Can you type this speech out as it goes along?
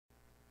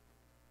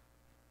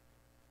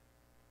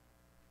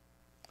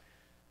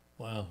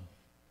Well,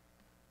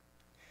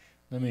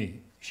 let me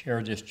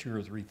share just 2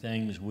 or 3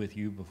 things with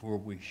you before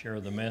we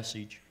share the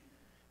message.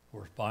 Of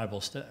course,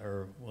 Bible study,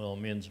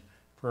 men's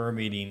prayer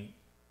meeting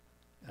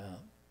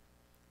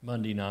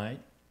Monday night,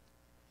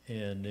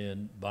 and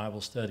then Bible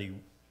study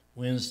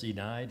Wednesday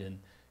night, and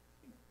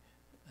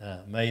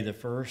May the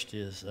 1st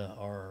is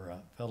our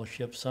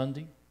fellowship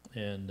Sunday,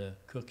 and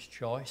Cook's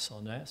Choice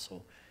on that,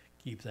 so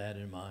keep that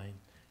in mind.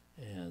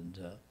 And,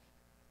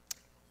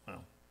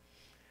 well,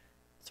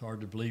 it's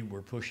hard to believe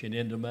we're pushing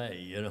into May,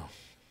 you know.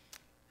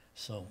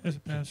 So yes,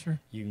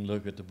 Pastor. You can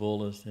look at the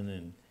bulletin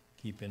and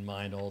keep in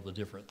mind all the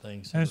different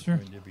things that Pastor. are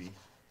going to be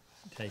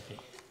taken.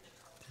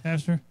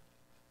 Pastor.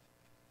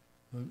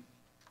 Who?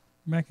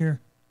 Back here.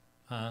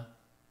 Huh?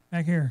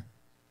 Back here.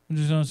 I'm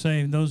just going to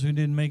say, those who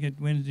didn't make it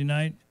Wednesday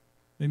night,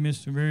 they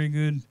missed a very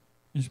good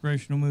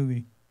inspirational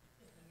movie.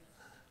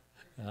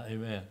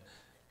 Amen.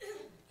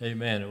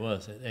 Amen, it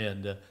was.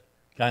 And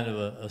kind of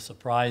a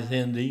surprise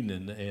ending,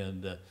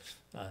 and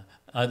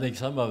I think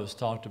some of us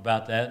talked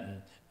about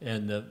that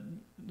and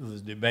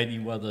was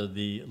debating whether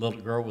the little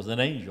girl was an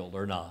angel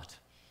or not.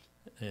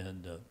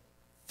 And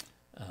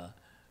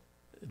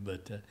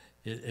but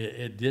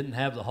it didn't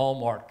have the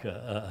Hallmark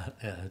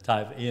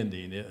type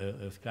ending. It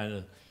was kind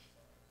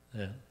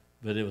of,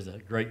 but it was a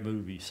great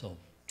movie. So,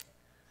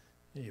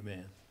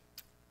 amen.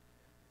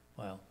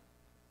 Wow,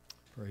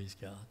 praise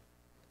God.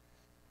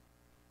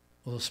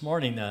 Well, this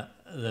morning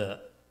the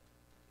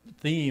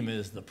theme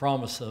is the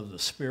promise of the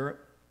Spirit,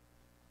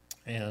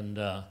 and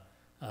of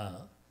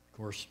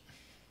course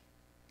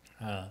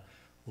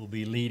we'll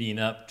be leading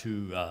up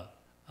to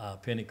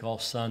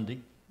Pentecost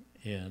Sunday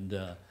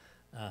and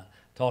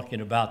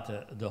talking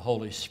about the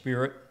Holy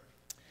Spirit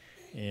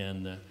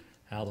and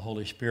how the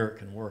Holy Spirit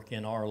can work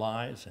in our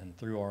lives and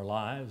through our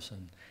lives,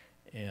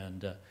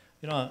 and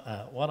you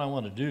know what I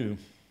want to do,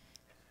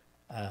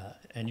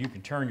 and you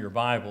can turn your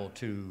Bible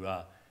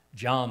to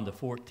John the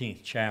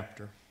 14th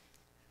chapter.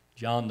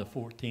 John the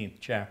 14th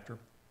chapter.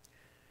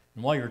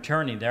 And while you're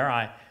turning there,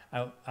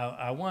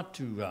 I want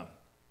to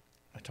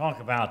talk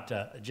about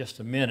just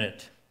a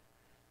minute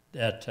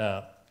that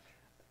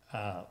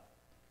to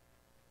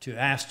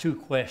ask 2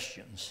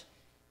 questions.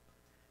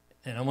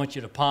 And I want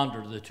you to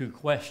ponder the 2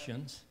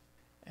 questions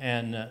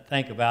and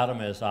think about them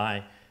as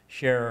I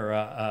share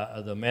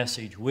the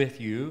message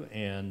with you.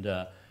 And,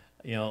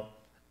 you know,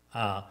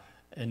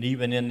 and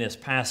even in this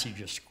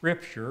passage of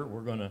Scripture,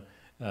 we're going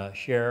to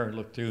share and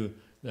look through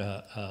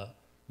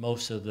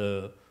most of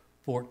the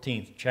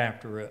 14th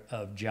chapter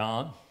of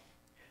John.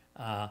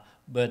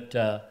 But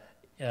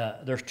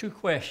there's 2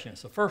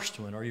 questions. The first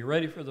one, are you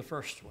ready for the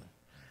first one?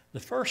 The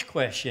first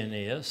question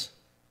is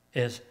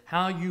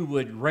how you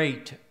would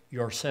rate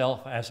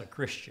yourself as a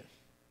Christian.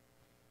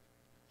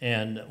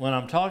 And when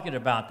I'm talking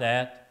about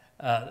that,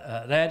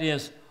 that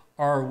is,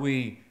 are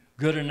we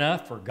good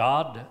enough for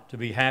God to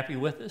be happy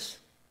with us?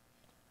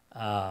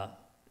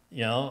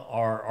 You know,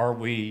 are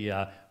we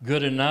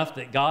good enough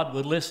that God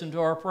would listen to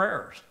our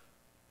prayers?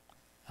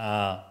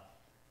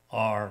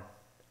 Or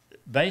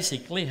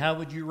basically, how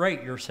would you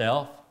rate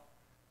yourself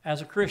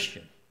as a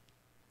Christian?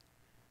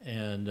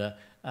 And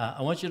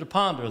I want you to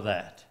ponder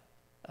that.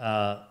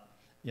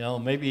 You know,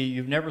 maybe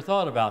you've never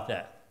thought about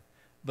that.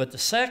 But the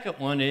second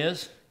one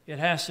is, it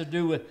has to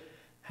do with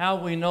how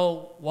we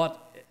know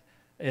what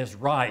is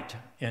right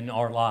in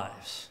our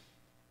lives.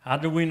 How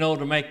do we know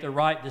to make the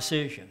right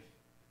decision?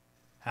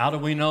 How do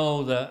we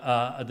know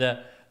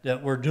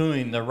that we're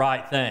doing the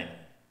right thing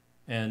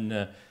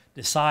and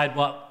decide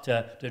what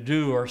to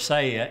do or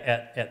say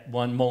at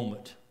one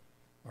moment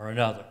or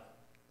another?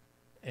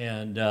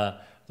 And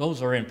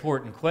those are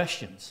important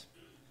questions.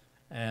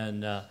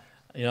 And,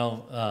 you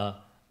know,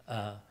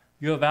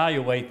 you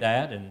evaluate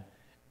that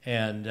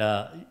and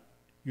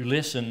you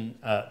listen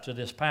to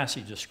this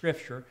passage of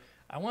Scripture.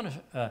 I want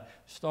to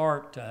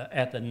start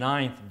at the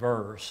 9th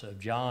verse of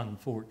John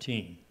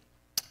 14.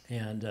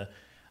 And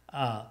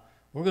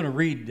we're going to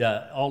read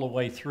all the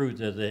way through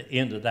to the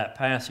end of that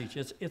passage.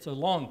 It's a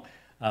long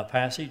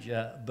passage,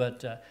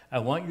 but I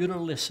want you to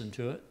listen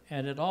to it.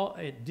 And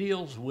it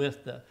deals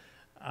with the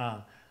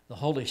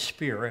Holy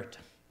Spirit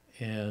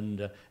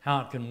and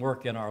how it can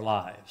work in our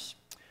lives.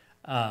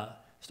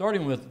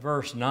 Starting with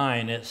verse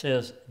 9, it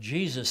says,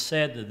 Jesus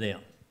said to them,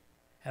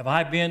 "Have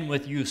I been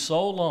with you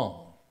so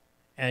long,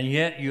 and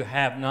yet you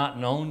have not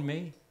known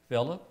me,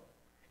 Philip?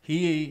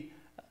 He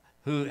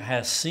who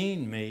has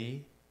seen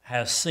me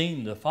has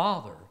seen the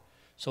Father.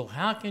 So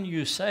how can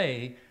you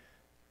say,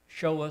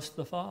 'Show us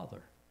the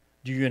Father'?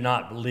 Do you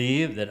not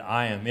believe that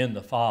I am in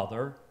the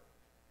Father,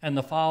 and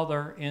the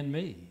Father in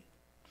me?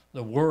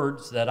 The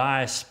words that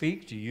I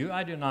speak to you,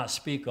 I do not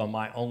speak on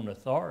my own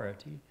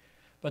authority,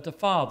 but the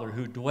Father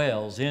who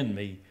dwells in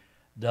me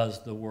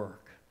does the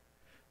work.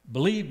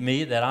 Believe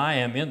me that I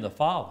am in the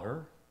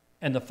Father,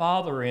 and the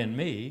Father in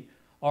me,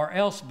 or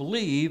else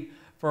believe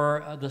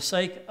for the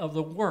sake of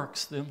the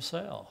works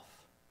themselves.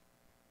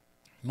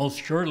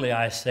 Most surely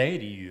I say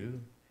to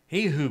you,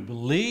 he who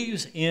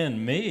believes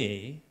in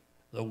me,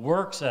 the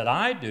works that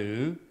I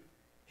do,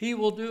 he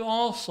will do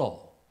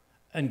also.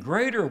 And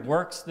greater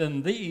works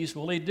than these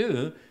will he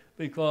do,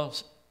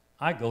 because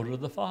I go to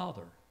the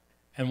Father.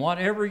 And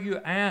whatever you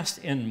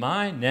ask in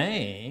my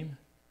name,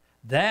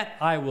 that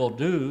I will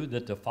do,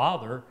 that the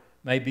Father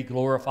may be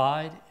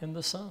glorified in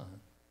the Son.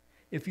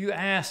 If you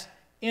ask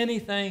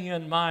anything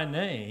in my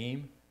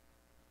name,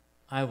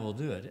 I will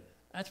do it.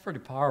 That's pretty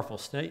powerful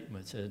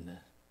statements, isn't it?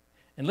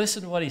 And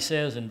listen to what he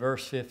says in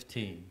verse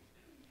 15.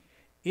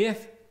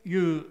 If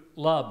you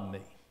love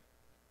me,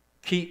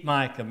 keep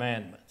my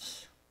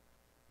commandments.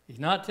 He's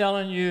not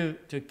telling you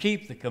to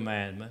keep the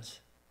commandments,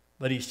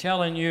 but he's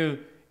telling you,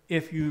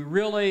 if you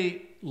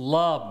really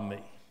love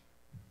me,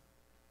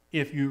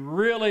 if you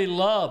really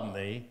love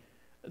me,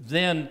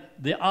 then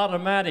the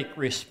automatic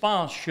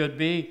response should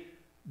be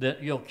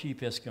that you'll keep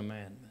his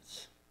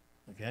commandments.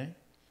 Okay?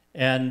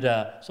 And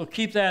so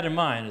keep that in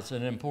mind. It's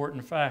an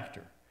important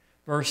factor.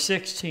 Verse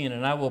 16,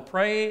 and I will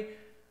pray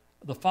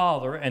the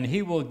Father, and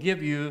he will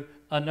give you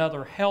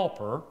another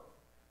helper,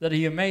 that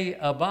he may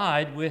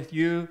abide with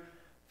you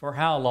for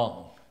how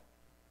long?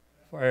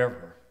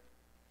 Forever.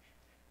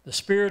 The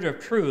Spirit of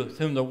truth,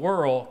 whom the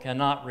world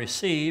cannot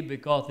receive,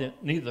 because it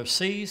neither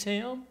sees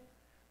him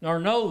nor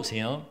knows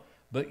him,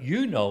 but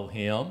you know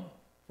him,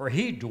 for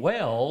he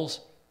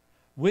dwells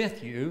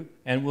with you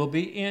and will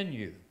be in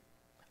you.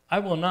 I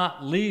will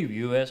not leave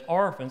you as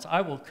orphans,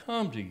 I will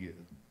come to you.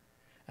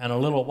 And a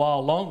little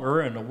while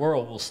longer, and the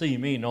world will see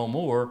me no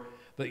more,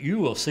 but you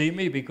will see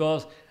me,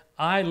 because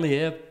I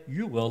live,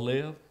 you will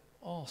live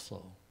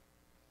also.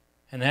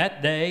 And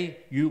that day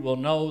you will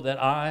know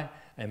that I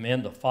am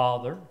in the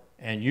Father,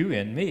 and you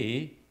in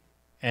me,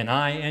 and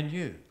I in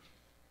you.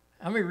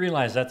 How many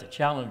realize that's a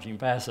challenging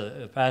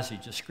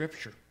passage of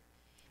Scripture?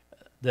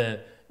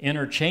 The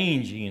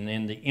interchanging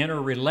and the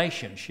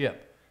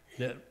interrelationship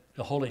that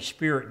the Holy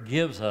Spirit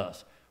gives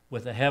us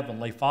with the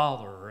Heavenly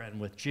Father and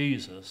with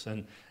Jesus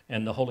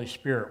and the Holy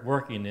Spirit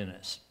working in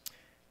us.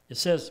 It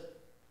says,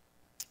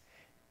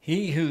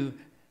 he who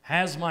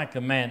has my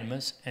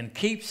commandments and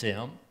keeps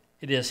them,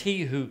 it is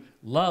he who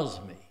loves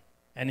me.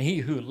 And he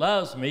who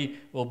loves me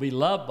will be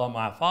loved by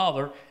my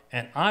Father,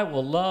 and I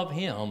will love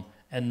him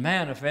and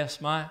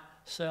manifest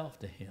myself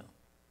to him.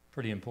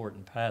 Pretty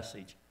important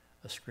passage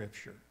of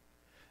Scripture.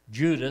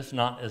 Judas,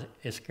 not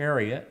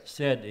Iscariot,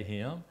 said to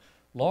him,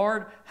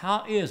 Lord,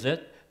 how is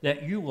it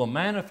that you will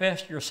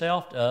manifest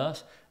yourself to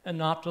us and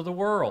not to the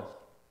world?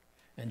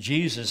 And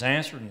Jesus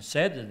answered and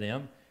said to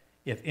them,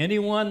 if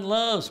anyone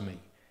loves me,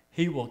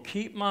 he will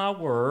keep my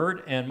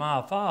word, and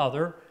my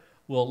Father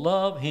will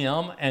love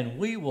him, and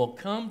we will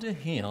come to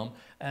him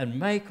and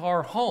make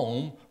our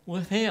home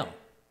with him.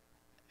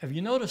 Have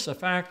you noticed the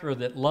factor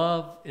that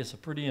love is a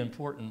pretty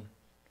important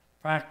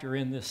factor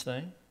in this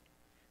thing,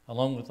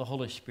 along with the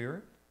Holy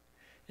Spirit?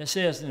 It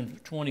says in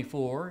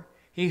 24,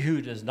 he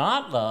who does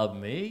not love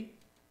me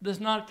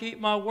does not keep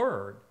my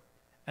word,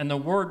 and the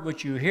word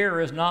which you hear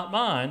is not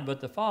mine,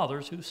 but the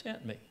Father's who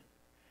sent me.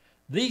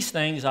 These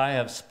things I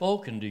have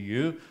spoken to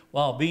you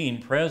while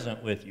being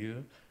present with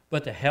you,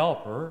 but the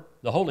Helper,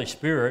 the Holy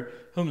Spirit,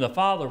 whom the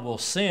Father will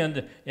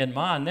send in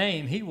my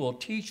name, he will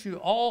teach you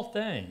all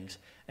things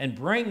and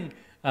bring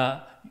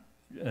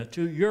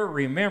to your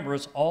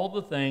remembrance all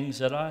the things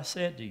that I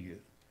said to you.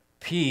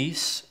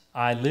 Peace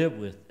I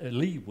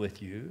leave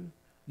with you.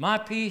 My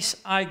peace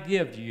I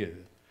give to you.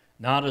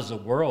 Not as the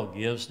world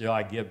gives do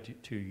I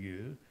give to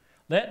you.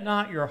 Let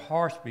not your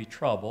hearts be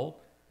troubled.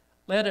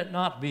 Let it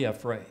not be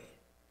afraid.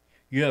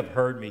 You have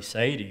heard me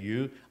say to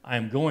you, I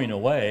am going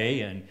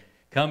away and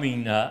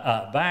coming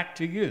back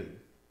to you.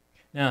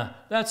 Now,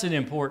 that's an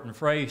important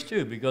phrase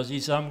too, because he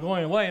said, I'm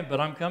going away, but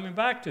I'm coming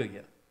back to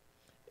you.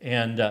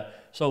 And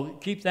so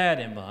keep that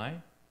in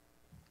mind.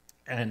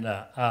 And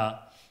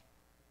now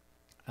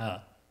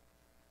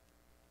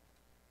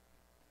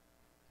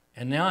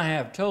I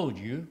have told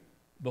you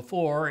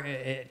before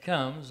it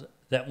comes,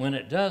 that when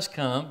it does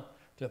come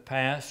to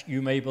pass,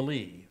 you may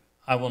believe.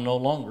 I will no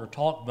longer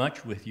talk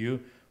much with you,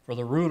 for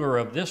the ruler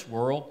of this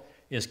world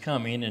is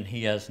coming, and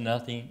he has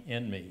nothing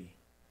in me.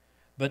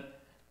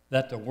 But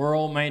that the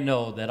world may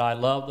know that I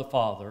love the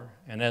Father,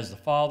 and as the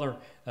Father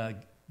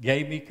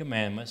gave me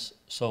commandments,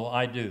 so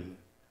I do.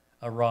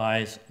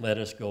 Arise, let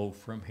us go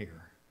from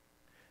here.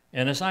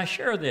 And as I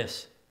share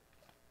this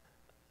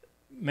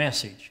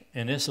message,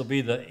 and this will be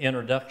the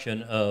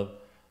introduction of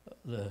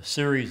the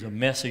series of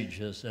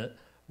messages that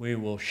we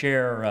will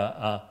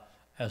share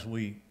as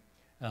we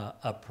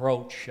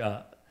approach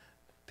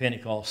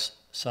Pentecost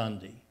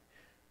Sunday.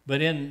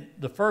 But in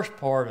the first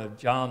part of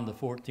John, the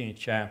 14th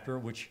chapter,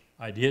 which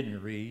I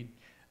didn't read,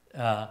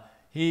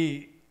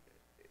 he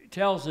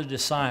tells the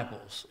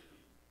disciples,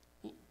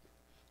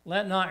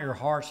 let not your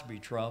hearts be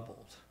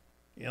troubled.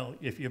 You know,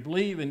 if you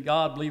believe in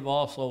God, believe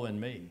also in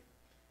me.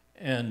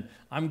 And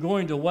I'm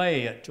going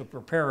away to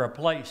prepare a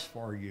place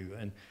for you.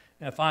 And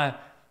if I'm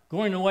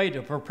going away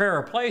to prepare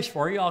a place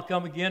for you, I'll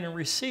come again and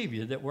receive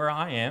you, that where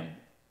I am,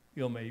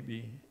 you may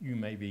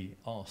be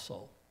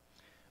also.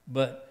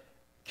 But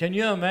can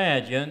you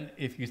imagine,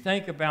 if you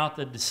think about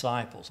the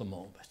disciples a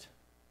moment?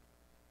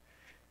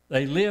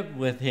 They lived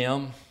with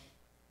him.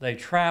 They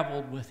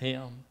traveled with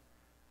him.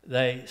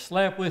 They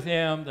slept with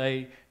him.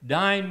 They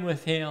dined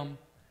with him.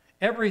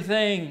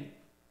 Everything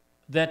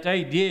that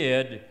they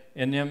did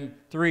in them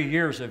 3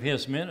 years of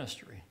his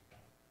ministry,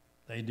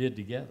 they did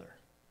together.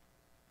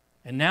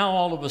 And now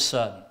all of a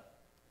sudden,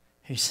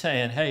 he's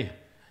saying, hey,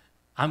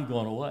 I'm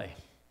going away.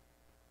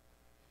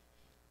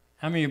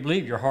 How many of you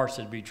believe your hearts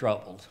would be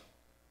troubled?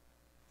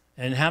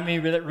 And how many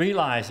that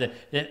realize that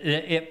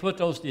it put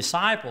those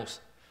disciples,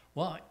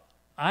 well,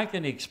 I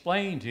can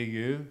explain to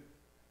you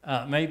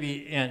maybe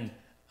in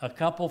a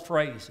couple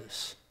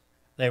phrases.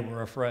 They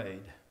were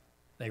afraid.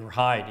 They were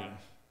hiding.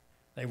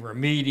 They were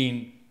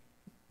meeting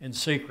in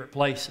secret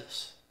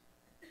places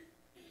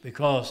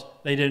because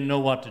they didn't know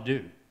what to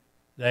do.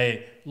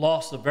 They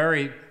lost the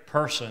very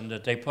person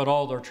that they put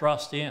all their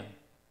trust in,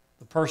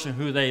 the person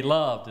who they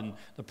loved, and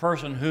the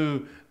person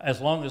who, as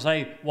long as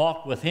they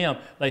walked with him,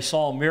 they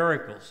saw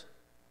miracles.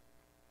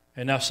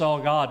 And they saw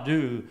God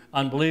do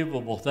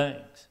unbelievable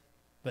things.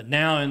 But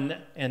now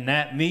in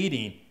that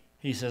meeting,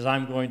 he says,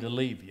 I'm going to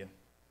leave you.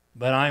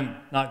 But I'm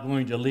not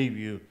going to leave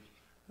you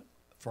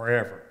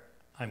forever.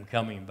 I'm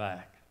coming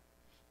back.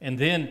 And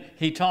then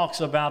he talks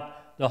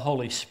about the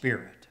Holy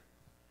Spirit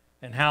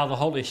and how the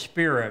Holy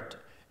Spirit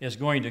is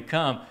going to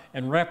come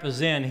and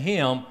represent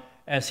him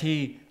as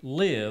he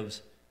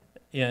lives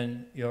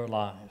in your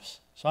lives.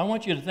 So I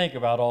want you to think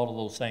about all of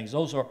those things.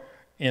 Those are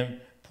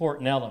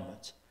important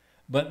elements.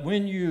 But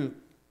when you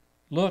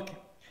look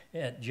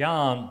at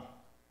John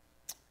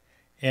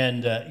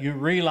and you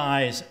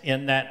realize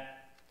in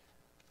that,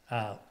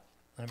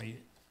 let me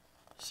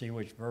see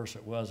which verse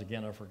it was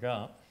again, I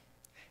forgot.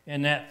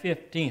 In that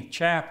 15th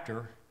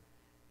chapter,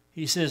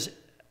 he says,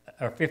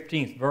 or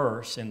 15th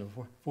verse in the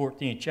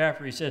 14th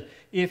chapter, he says,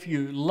 if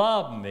you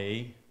love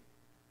me,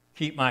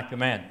 keep my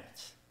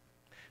commandments.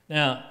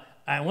 Now,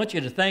 I want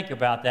you to think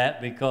about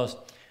that because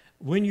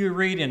when you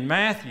read in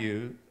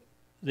Matthew,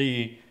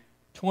 the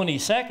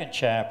 22nd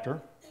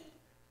chapter,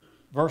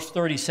 verse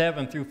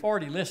 37 through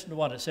 40, listen to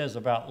what it says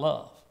about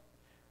love.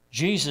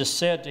 Jesus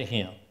said to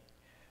him,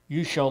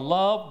 you shall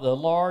love the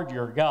Lord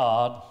your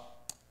God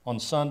on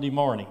Sunday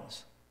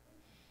mornings.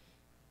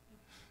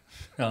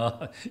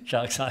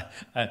 Shucks,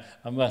 I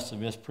must have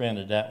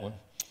misprinted that one.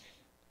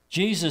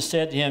 Jesus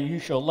said to him, you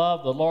shall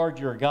love the Lord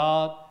your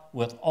God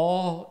with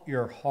all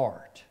your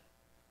heart,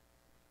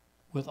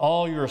 with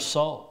all your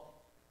soul,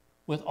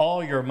 with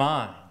all your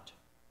mind.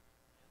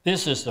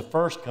 This is the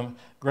first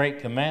great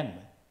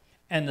commandment.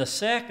 And the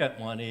second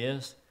one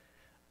is,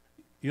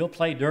 you'll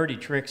play dirty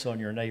tricks on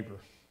your neighbor.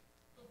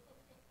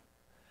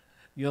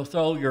 You'll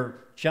throw your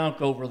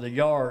junk over the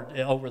yard,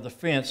 over the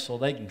fence so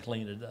they can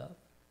clean it up.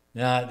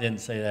 No, I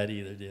didn't say that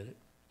either, did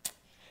it?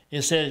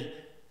 It says,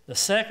 the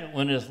second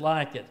one is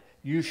like it.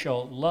 You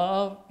shall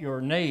love your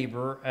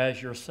neighbor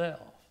as yourself.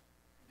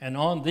 And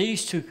on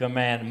these two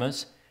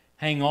commandments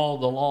hang all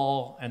the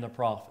law and the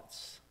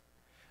prophets.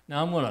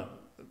 Now I'm going to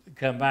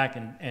come back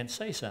and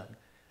say something.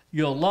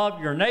 You'll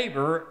love your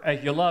neighbor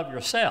as you love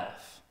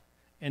yourself.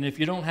 And if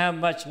you don't have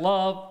much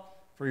love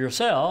for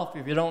yourself,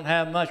 if you don't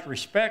have much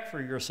respect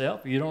for yourself,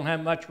 if you don't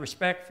have much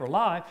respect for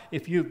life,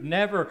 if you've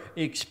never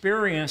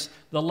experienced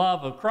the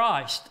love of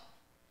Christ,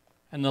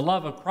 and the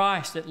love of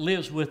Christ that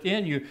lives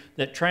within you,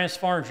 that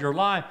transforms your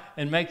life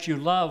and makes you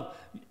love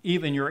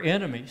even your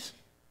enemies,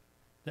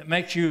 that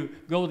makes you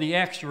go the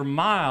extra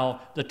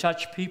mile to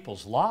touch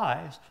people's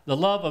lives, the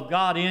love of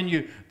God in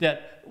you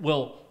that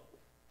will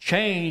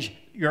change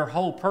your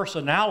whole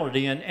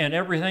personality and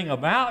everything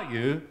about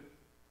you,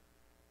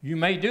 you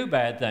may do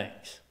bad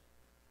things.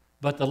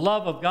 But the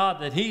love of God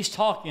that he's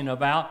talking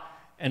about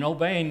and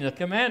obeying the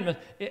commandment,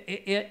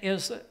 it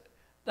is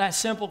that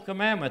simple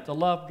commandment to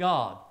love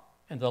God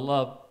and to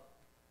love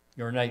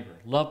your neighbor,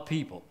 love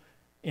people.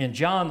 In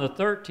John the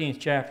 13th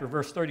chapter,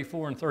 verse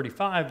 34 and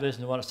 35,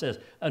 listen to what it says.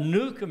 A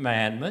new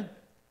commandment,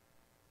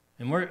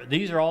 and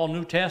these are all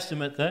New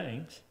Testament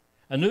things.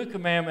 A new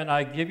commandment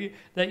I give you,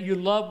 that you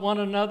love one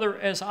another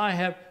as I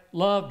have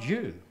loved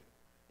you,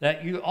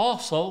 that you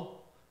also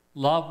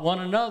love one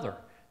another.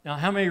 Now,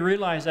 how many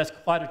realize that's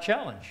quite a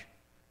challenge?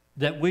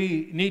 That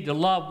we need to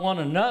love one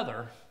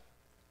another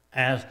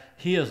as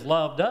he has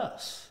loved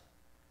us.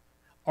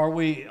 Are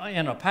we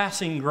in a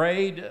passing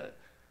grade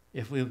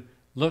if we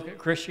look at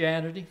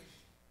Christianity?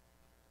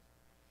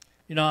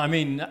 You know, I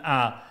mean,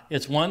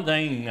 it's one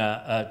thing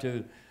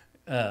to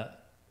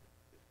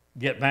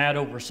get mad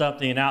over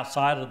something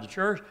outside of the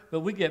church,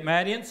 but we get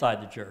mad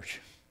inside the church.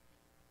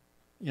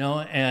 You know,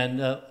 and,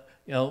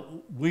 you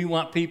know, we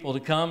want people to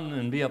come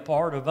and be a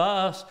part of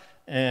us.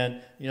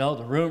 And, you know,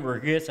 the rumor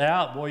gets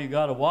out, boy, you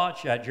got to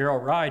watch that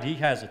Gerald Wright, he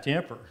has a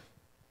temper,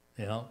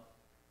 you know.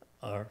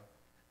 Or,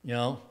 you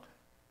know,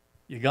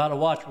 you got to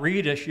watch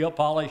Rita, she'll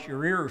polish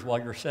your ears while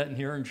you're sitting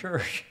here in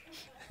church.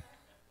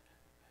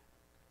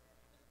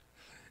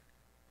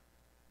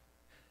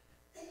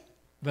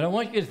 But I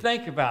want you to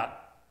think about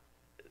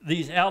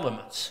these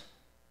elements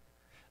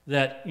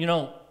that, you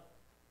know,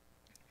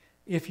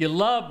 if you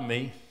love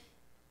me,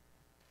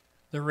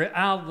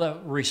 out of the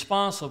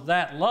response of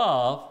that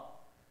love,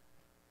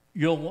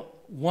 you'll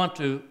want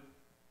to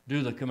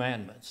do the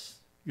commandments.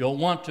 You'll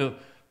want to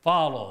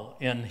follow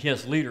in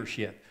his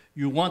leadership.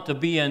 You want to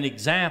be an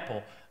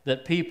example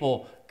that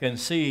people can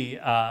see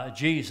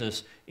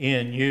Jesus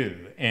in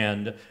you.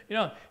 And,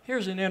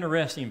 here's an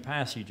interesting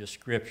passage of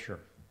Scripture.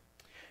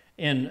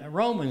 In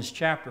Romans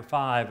chapter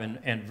 5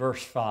 and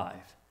verse 5,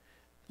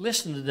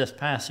 listen to this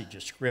passage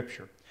of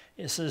Scripture.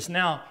 It says,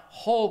 "Now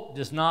hope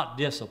does not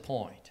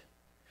disappoint,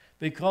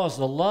 because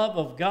the love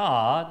of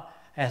God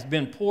has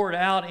been poured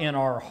out in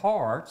our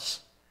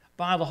hearts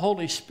by the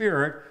Holy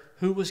Spirit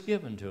who was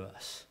given to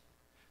us."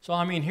 So,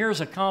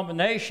 here's a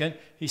combination.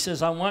 He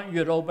says, I want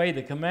you to obey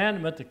the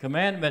commandment. The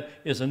commandment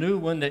is a new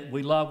one, that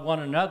we love one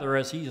another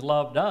as he's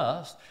loved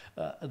us.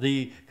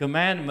 The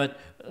commandment,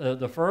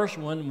 the first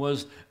one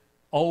was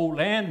old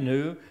and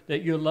new,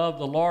 that you love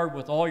the Lord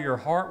with all your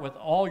heart, with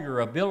all your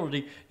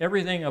ability.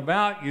 Everything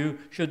about you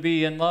should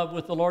be in love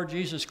with the Lord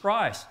Jesus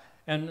Christ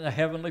and the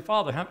Heavenly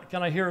Father.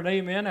 Can I hear an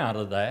amen out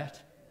of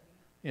that?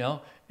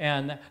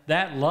 And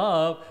that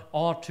love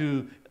ought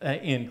to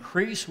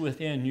increase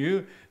within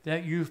you,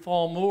 that you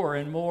fall more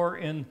and more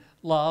in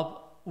love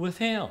with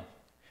him.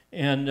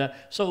 And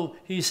so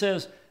he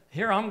says,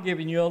 here, I'm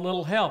giving you a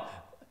little help.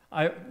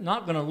 I'm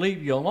not going to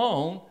leave you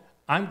alone.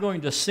 I'm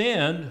going to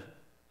send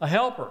a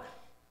helper.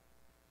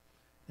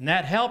 And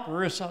that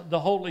helper is the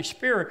Holy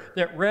Spirit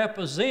that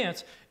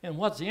represents. And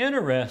what's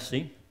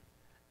interesting,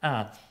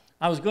 I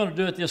was going to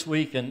do it this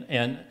week,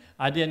 and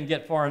I didn't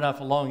get far enough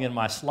along in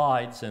my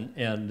slides,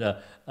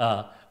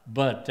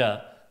 but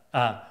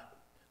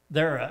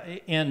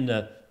there in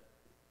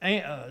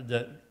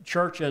the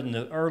church in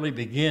the early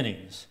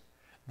beginnings,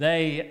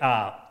 they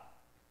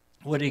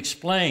would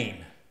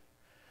explain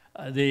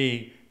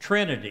the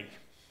Trinity,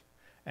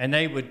 and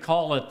they would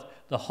call it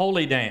the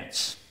Holy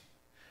Dance,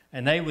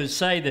 and they would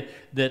say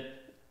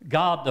that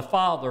God the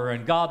Father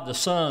and God the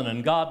Son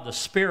and God the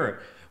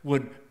Spirit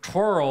would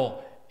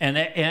twirl.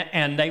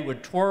 And they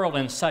would twirl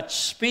in such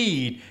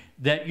speed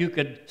that you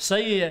could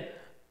see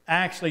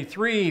actually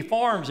three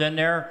forms in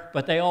there,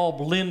 but they all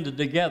blended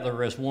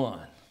together as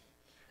one.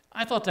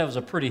 I thought that was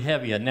a pretty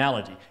heavy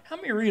analogy. How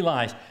many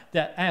realize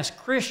that as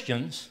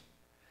Christians,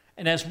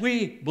 and as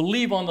we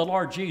believe on the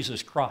Lord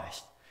Jesus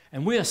Christ,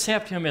 and we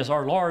accept him as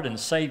our Lord and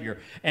Savior,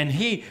 and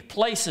he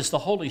places the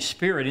Holy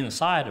Spirit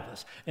inside of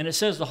us, and it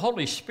says the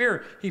Holy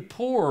Spirit, he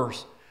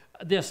pours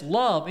this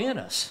love in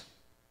us.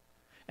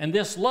 And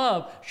this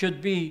love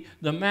should be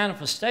the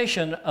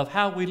manifestation of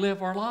how we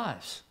live our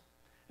lives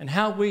and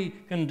how we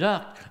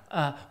conduct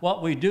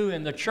what we do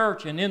in the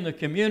church and in the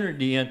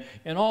community and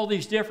in all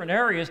these different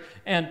areas.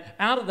 And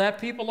out of that,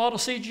 people ought to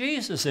see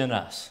Jesus in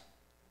us.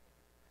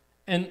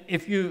 And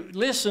if you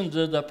listen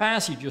to the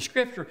passage of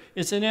Scripture,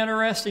 it's an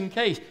interesting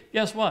case.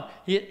 Guess what?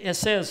 It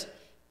says,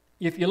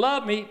 if you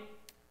love me,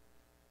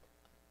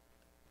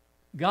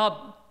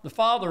 God the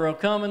Father will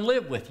come and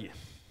live with you.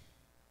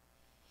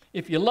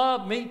 If you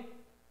love me,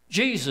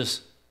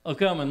 Jesus will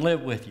come and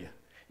live with you.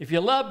 If you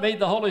love me,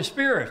 the Holy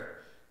Spirit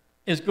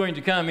is going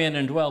to come in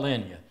and dwell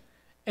in you.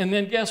 And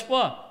then guess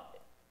what?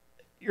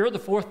 You're the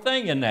fourth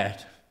thing in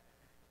that.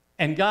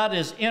 And God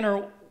is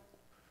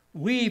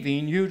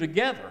interweaving you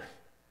together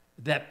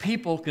that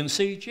people can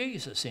see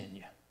Jesus in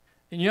you.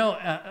 And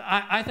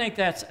I think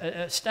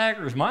that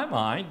staggers my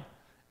mind,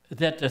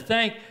 that to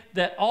think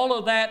that all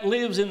of that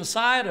lives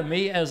inside of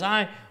me as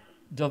I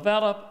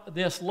develop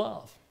this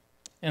love.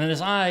 And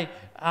as I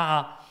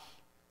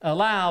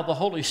allow the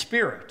Holy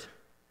Spirit.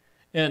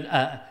 And,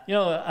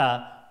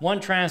 one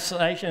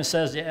translation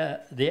says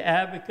the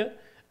advocate.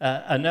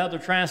 Another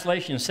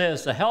translation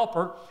says the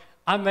helper.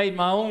 I made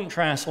my own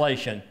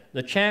translation,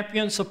 the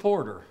champion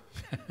supporter.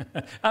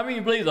 How many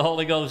believe the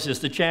Holy Ghost is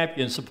the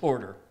champion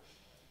supporter?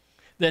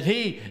 That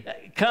he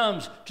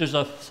comes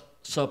to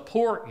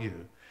support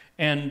you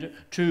and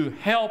to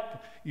help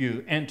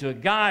you and to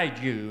guide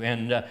you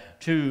and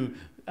to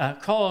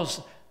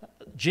cause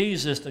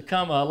Jesus to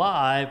come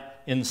alive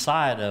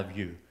inside of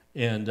you.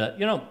 And,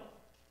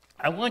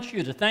 I want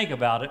you to think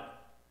about it.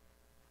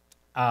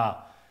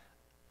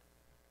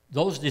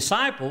 Those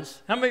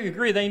disciples, how many of you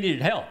agree they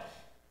needed help?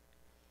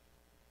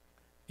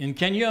 And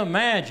can you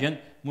imagine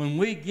when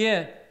we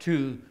get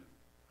to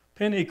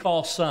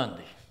Pentecost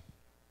Sunday?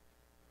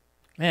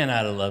 Man,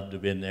 I'd have loved to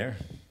have been there.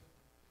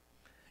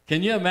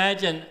 Can you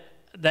imagine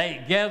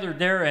they gathered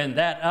there in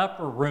that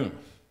upper room,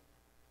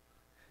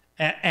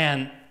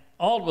 and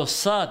all of a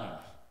sudden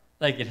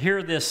they could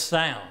hear this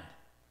sound,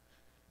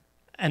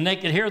 and they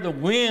could hear the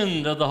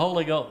wind of the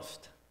Holy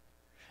Ghost.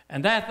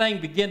 And that thing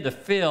began to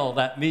fill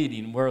that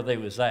meeting where they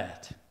was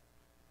at.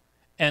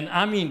 And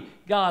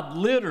God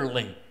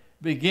literally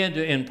began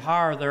to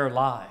empower their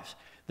lives.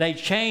 They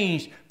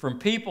changed from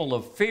people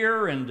of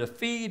fear and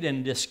defeat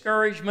and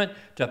discouragement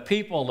to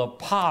people of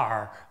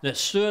power that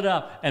stood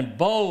up and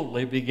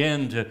boldly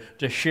began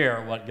to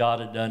share what God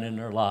had done in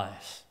their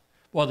lives.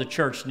 Well, the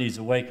church needs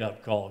a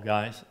wake-up call,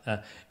 guys.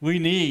 We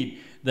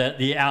need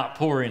the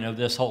outpouring of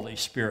this Holy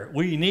Spirit.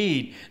 We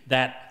need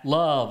that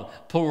love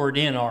poured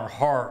in our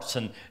hearts,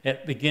 and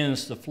it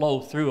begins to flow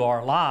through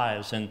our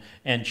lives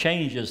and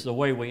changes the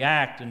way we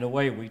act and the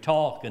way we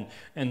talk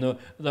and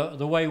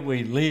the way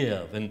we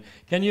live. And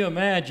can you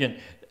imagine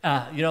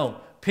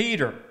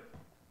Peter.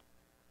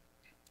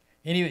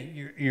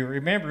 You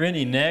remember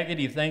any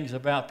negative things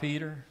about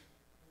Peter?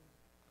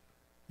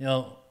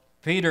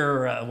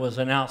 Peter was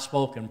an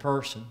outspoken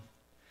person.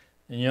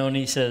 And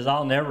he says,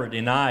 I'll never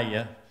deny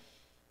you.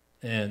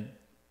 And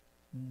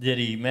did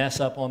he mess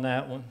up on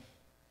that one?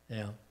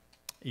 Yeah,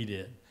 he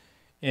did.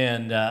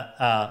 And,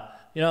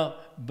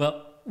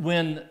 but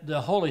when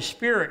the Holy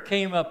Spirit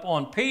came up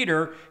on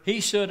Peter, he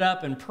stood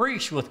up and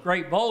preached with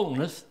great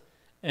boldness.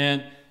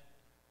 And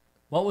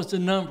what was the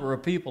number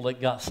of people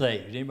that got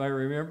saved? Anybody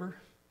remember?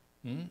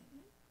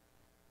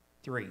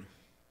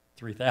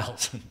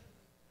 3,000.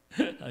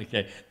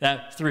 Okay,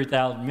 that's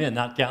 3,000 men,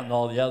 not counting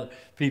all the other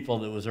people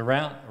that was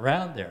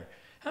around there.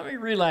 How many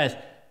realize,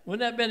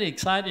 wouldn't that have been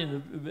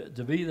exciting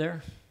to be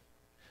there?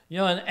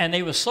 And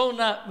there was so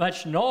not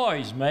much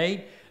noise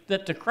made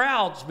that the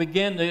crowds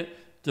began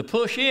to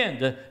push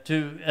in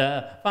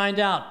to find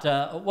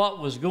out what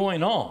was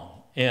going on.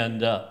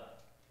 And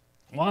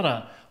what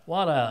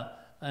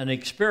an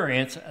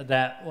experience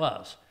that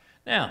was.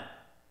 Now,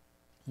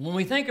 when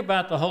we think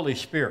about the Holy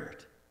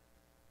Spirit,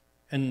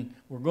 and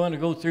we're going to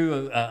go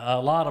through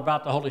a lot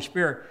about the Holy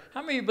Spirit,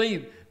 how many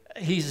believe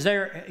He's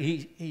there?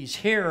 He's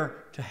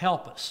here to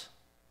help us.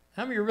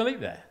 How many of you believe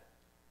that?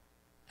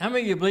 How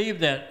many of you believe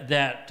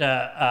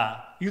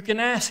that you can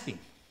ask Him?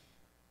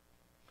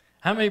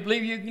 How many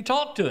believe you can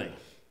talk to Him?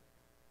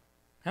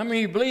 How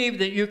many of you believe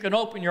that you can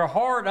open your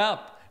heart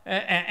up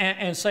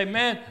and say,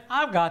 man,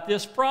 I've got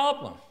this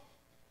problem?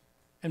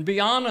 And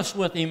be honest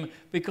with Him,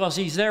 because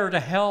He's there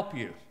to help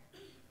you.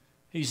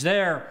 He's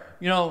there,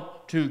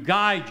 to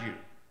guide you.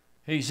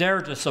 He's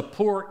there to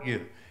support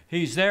you.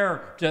 He's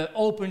there to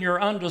open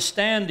your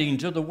understanding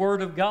to the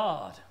Word of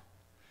God.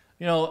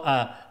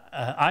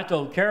 I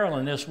told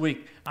Carolyn this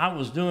week, I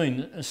was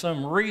doing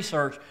some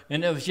research,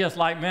 and it was just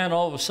like, man,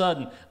 all of a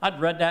sudden,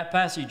 I'd read that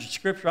passage of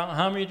Scripture, I don't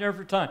know how many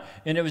different times,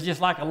 and it was just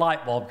like a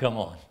light bulb come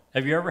on.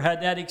 Have you ever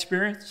had that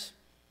experience?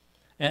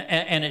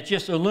 And it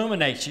just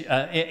illuminates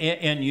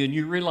in you, and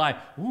you realize,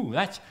 ooh,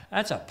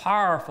 that's a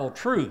powerful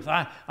truth.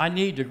 I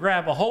need to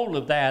grab a hold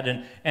of that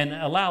and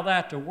allow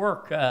that to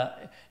work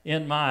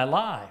in my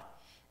life.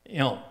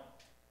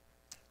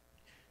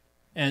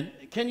 And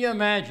can you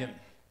imagine?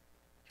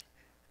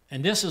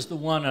 And this is the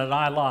one that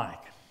I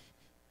like,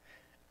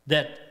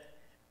 that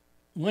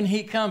when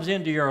He comes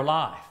into your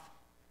life,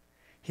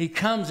 He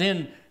comes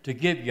in to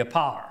give you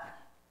power.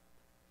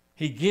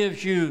 He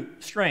gives you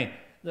strength.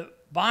 The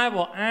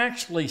Bible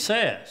actually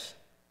says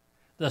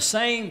the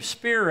same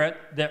Spirit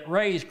that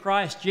raised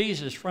Christ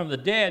Jesus from the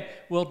dead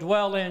will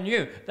dwell in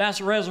you.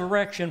 That's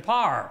resurrection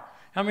power.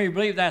 How many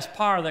believe that's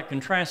power that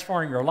can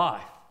transform your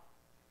life?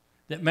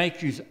 That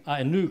makes you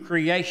a new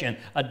creation,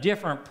 a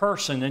different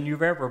person than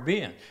you've ever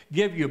been.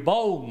 Give you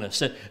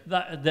boldness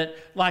that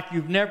like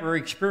you've never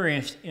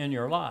experienced in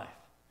your life.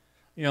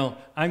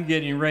 I'm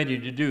getting ready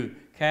to do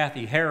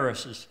Kathy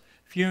Harris's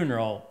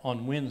funeral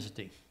on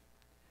Wednesday.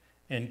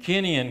 And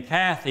Kenny and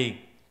Kathy,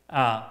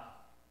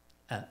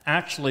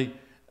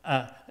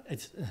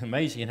 it's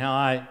amazing how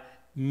I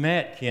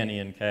met Kenny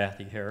and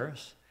Kathy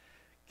Harris.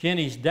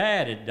 Kenny's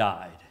dad had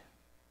died.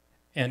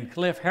 And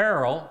Cliff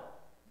Harrell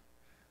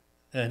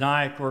and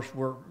I, of course,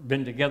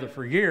 been together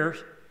for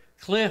years.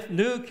 Cliff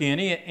knew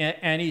Kenny,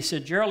 and he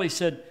said, Gerald, he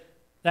said,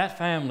 that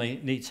family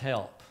needs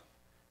help.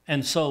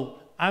 And so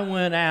I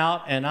went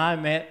out and I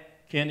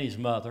met Kenny's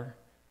mother,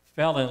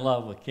 fell in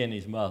love with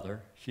Kenny's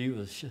mother.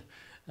 She's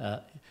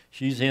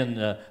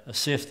in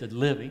assisted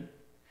living.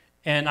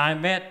 And I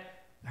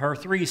met her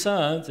 3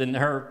 sons, and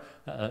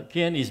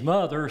Kenny's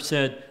mother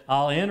said,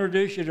 I'll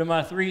introduce you to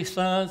my 3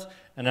 sons,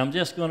 and I'm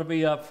just going to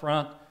be up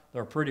front.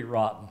 They're pretty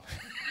rotten.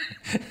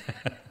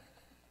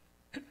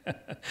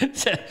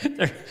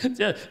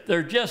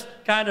 They're just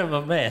kind of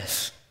a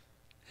mess.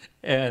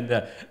 And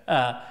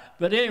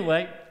but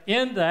anyway,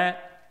 in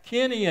that,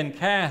 Kenny and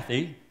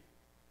Kathy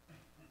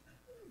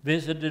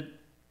visited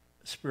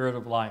Spirit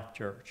of Life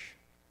Church.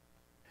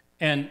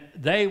 And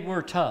they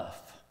were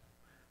tough.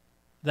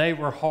 They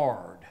were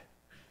hard.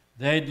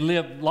 They'd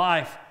lived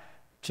life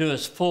to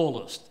its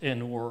fullest in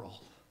the world.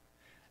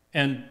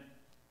 And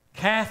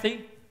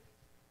Kathy,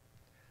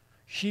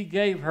 she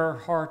gave her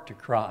heart to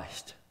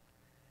Christ.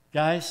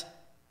 Guys,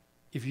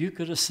 if you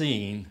could have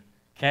seen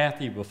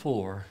Kathy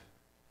before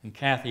and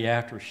Kathy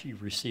after she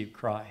received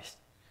Christ,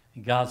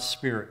 and God's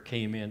Spirit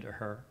came into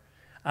her,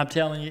 I'm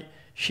telling you,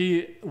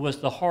 she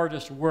was the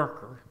hardest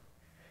worker.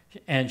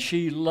 And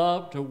she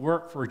loved to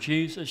work for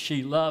Jesus.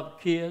 She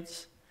loved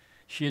kids.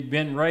 She had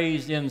been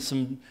raised in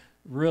some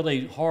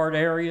really hard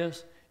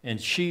areas, and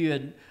she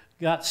had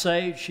got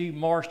saved. She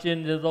marched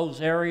into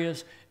those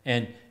areas,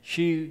 and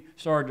she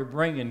started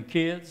bringing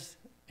kids,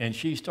 and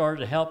she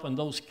started helping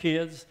those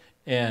kids.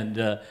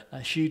 And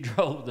she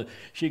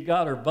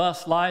got her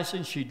bus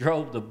license. She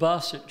drove the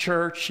bus at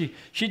church.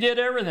 She did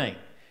everything.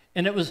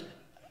 And it was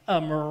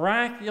a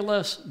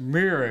miraculous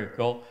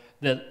miracle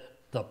that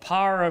the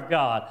power of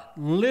God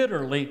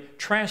literally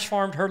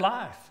transformed her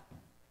life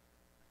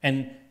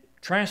and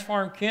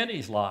transformed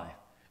Kenny's life.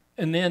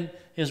 And then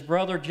his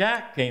brother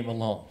Jack came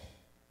along.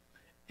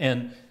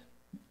 And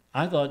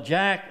I thought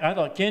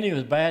Kenny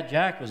was bad.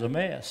 Jack was a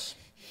mess.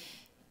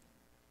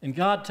 And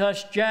God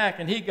touched Jack,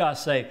 and he got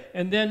saved.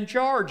 And then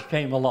George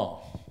came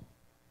along.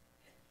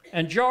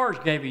 And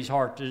George gave his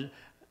heart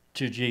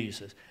to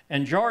Jesus.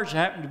 And George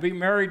happened to be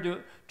married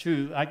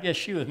to, I guess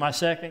she was my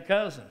second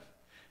cousin.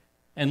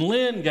 And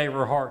Lynn gave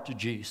her heart to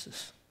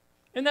Jesus.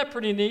 Isn't that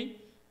pretty neat?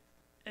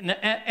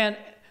 And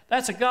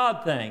that's a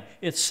God thing.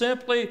 It's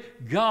simply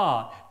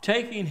God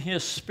taking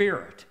His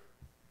Spirit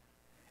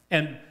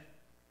and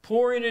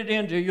pouring it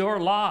into your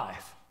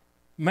life,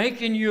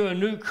 making you a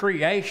new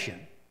creation,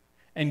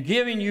 and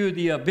giving you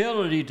the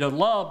ability to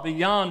love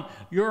beyond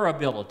your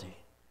ability,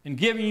 and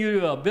giving you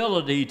the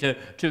ability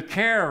to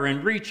care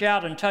and reach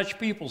out and touch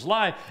people's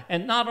life.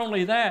 And not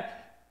only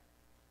that,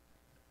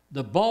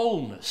 the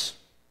boldness.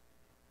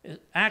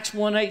 Acts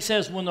 1:8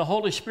 says, when the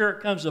Holy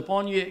Spirit comes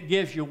upon you, it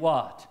gives you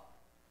what?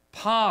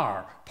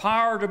 Power.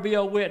 Power to be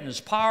a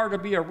witness, power to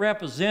be a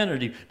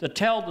representative, to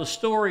tell the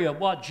story of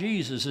what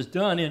Jesus has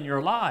done in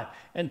your life.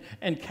 And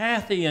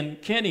Kathy and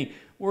Kenny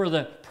were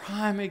the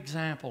prime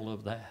example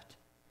of that.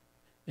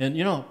 And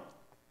you know,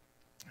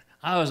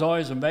 I was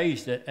always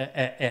amazed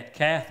at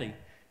Kathy,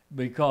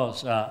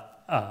 because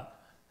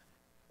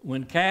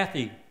when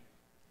Kathy,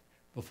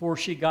 before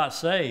she got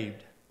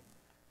saved,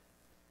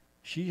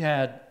 she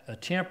had a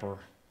temper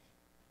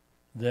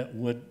that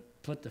would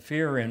put the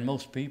fear in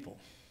most people.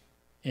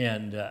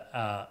 And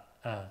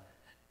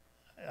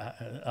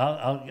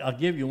I'll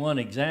give you one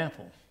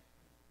example.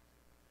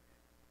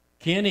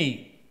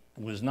 Kenny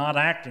was not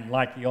acting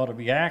like he ought to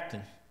be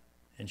acting.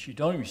 And she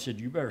told him, she said,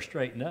 you better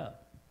straighten up.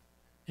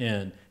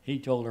 And he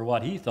told her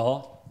what he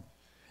thought.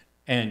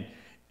 And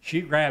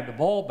she grabbed a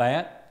ball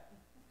bat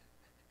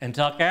and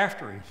took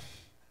after him.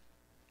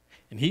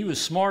 And he was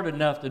smart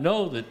enough to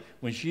know that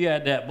when she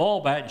had that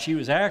ball bat and she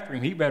was after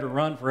him, he better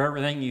run for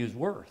everything he was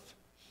worth.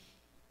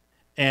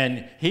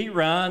 And he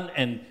ran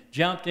and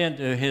jumped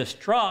into his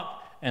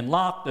truck and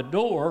locked the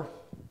door.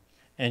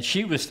 And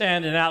she was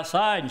standing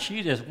outside, and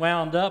she just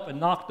wound up and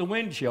knocked the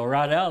windshield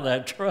right out of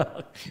that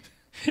truck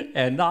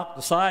and knocked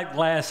the side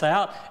glass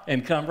out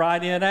and come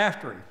right in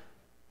after him.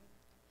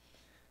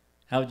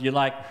 How would you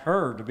like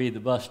her to be the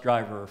bus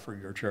driver for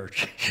your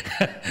church?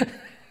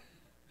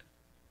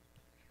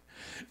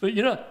 But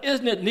you know,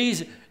 isn't it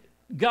neat?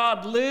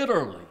 God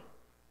literally,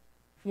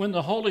 when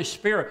the Holy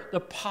Spirit, the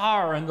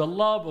power and the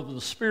love of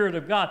the Spirit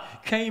of God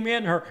came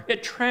in her,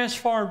 it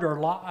transformed her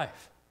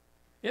life.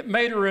 It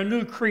made her a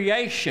new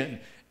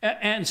creation.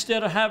 And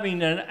instead of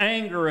having an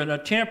anger and a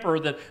temper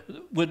that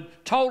would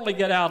totally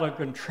get out of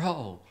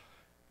control,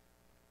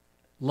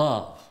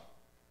 love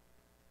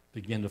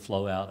began to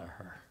flow out of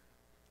her.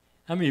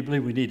 How many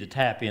believe we need to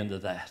tap into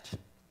that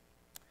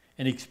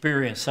and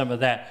experience some of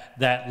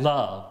that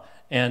love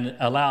and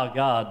allow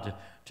God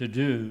to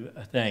do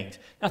things?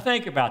 Now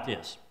think about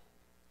this.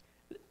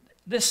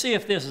 Let's see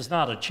if this is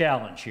not a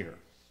challenge here.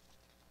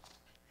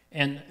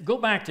 And go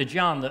back to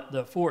John,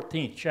 the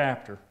 14th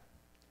chapter.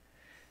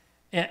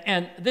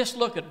 And this,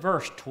 look at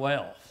verse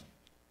 12.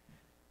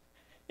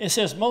 It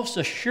says, most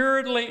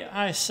assuredly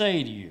I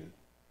say to you,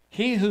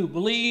 he who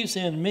believes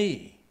in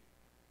me,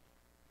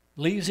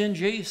 believes in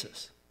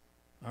Jesus.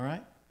 All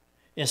right?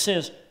 It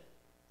says,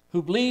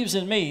 who believes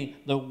in me,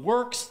 the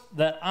works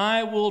that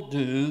I will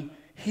do,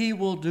 he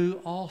will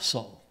do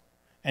also.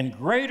 And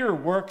greater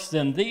works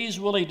than these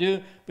will he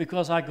do,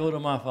 because I go to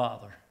my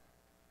Father.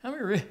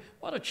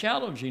 What a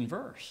challenging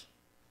verse.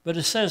 But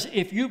it says,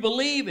 if you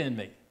believe in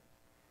me,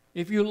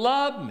 if you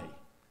love me,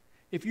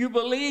 if you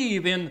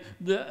believe in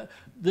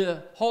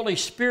the Holy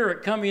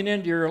Spirit coming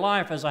into your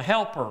life as a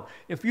helper,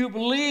 if you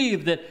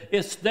believe that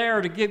it's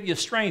there to give you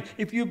strength,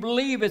 if you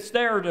believe it's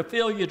there to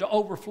fill you to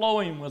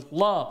overflowing with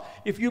love,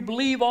 if you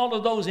believe all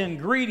of those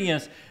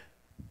ingredients,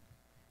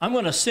 I'm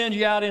going to send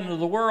you out into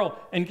the world,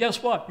 and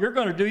guess what? You're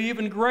going to do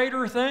even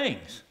greater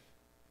things.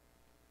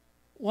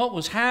 What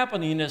was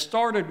happening, it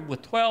started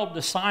with 12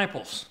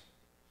 disciples.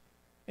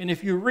 And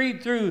if you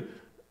read through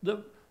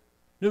the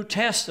New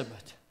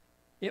Testament,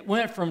 it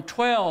went from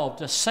 12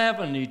 to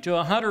 70 to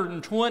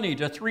 120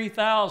 to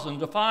 3,000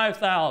 to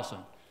 5,000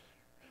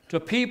 to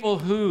people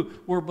who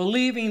were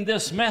believing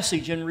this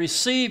message and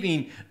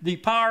receiving the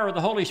power of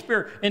the Holy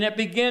Spirit. And it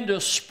began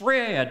to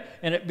spread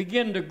and it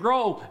began to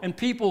grow, and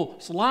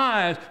people's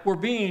lives were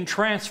being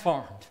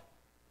transformed.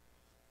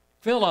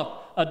 Philip,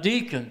 a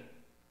deacon,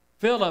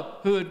 Philip,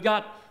 who had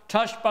got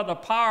touched by the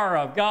power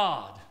of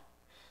God,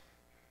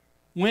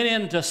 went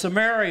into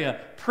Samaria,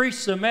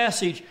 preached the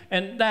message,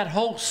 and that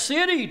whole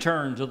city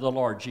turned to the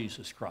Lord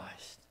Jesus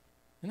Christ.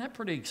 Isn't that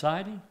pretty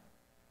exciting?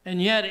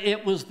 And yet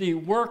it was the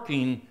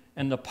working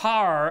and the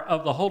power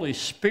of the Holy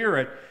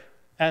Spirit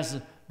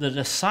as the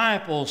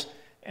disciples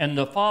and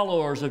the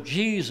followers of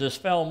Jesus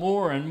fell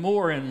more and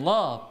more in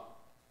love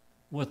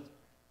with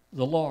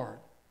the Lord.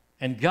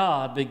 And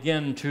God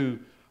began to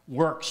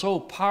work so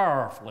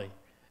powerfully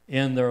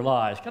in their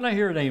lives. Can I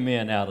hear an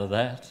amen out of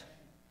that?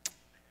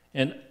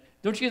 And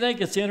don't you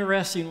think it's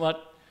interesting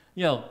what,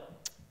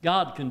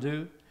 God can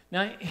do?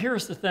 Now,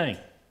 here's the thing,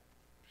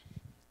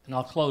 and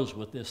I'll close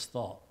with this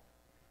thought.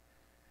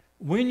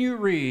 when you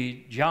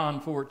read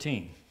John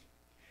 14,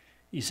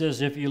 he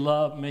says, if you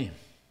love me,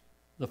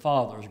 the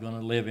Father is going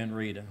to live in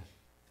Rita.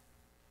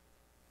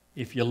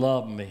 If you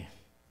love me,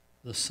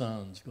 the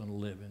Son's going to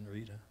live in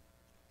Rita.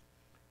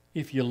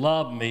 If you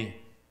love me,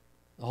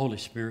 the Holy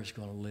Spirit's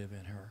going to live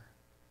in her.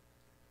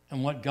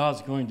 And what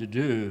God's going to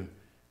do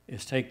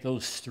is take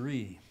those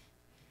three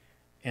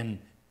and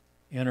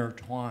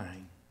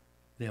intertwine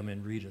them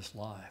in Rita's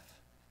life.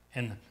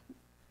 And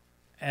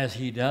as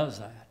he does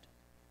that,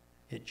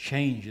 it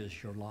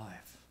changes your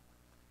life.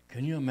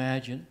 Can you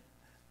imagine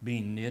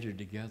being knitted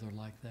together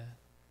like that?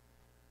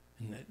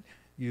 And that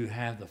you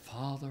have the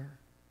Father,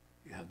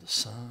 you have the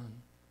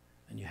Son,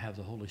 and you have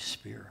the Holy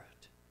Spirit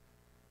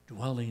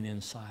dwelling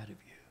inside of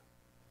you.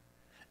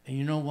 And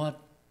you know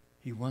what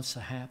he wants to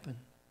happen?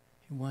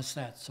 He wants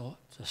that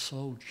to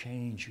so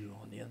change you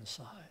on the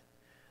inside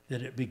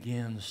that it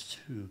begins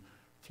to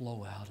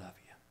flow out of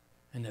you.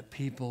 And that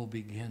people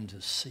begin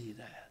to see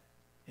that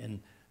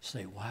and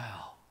say,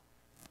 wow,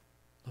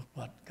 look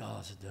what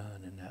God's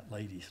done in that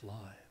lady's life.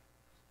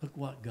 Look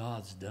what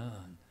God's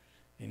done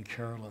in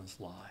Carolyn's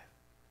life.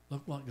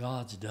 Look what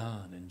God's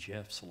done in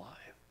Jeff's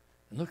life.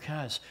 And look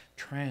how it's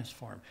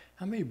transformed.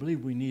 How many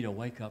believe we need a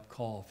wake-up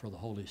call for the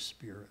Holy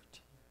Spirit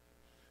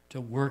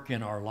to work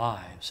in our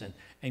lives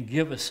and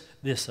give us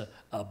this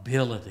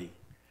ability?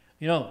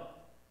 You know,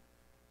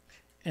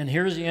 and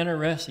here's the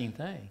interesting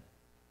thing.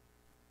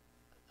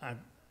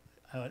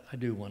 I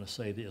do want to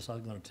say this. I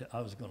was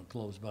going to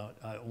close, but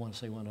I want to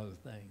say one other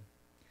thing.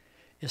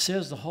 It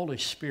says the Holy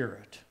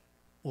Spirit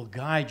will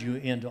guide you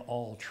into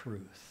all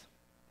truth.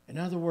 In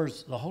other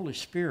words, the Holy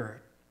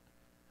Spirit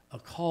will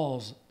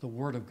cause the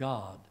Word of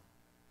God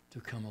to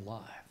come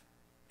alive.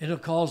 It'll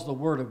cause the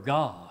Word of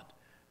God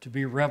to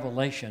be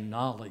revelation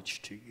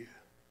knowledge to you,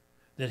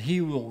 that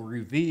he will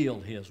reveal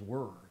his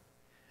Word.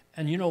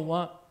 And you know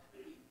what?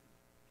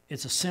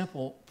 It's a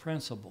simple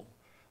principle.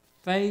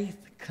 Faith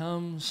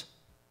comes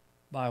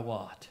by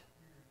what?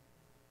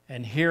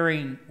 And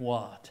hearing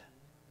what?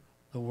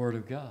 The Word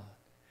of God.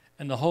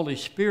 And the Holy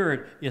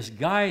Spirit is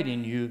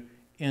guiding you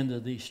into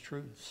these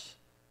truths.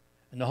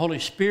 And the Holy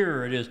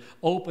Spirit is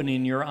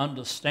opening your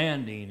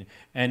understanding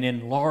and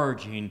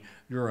enlarging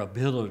your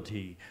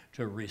ability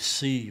to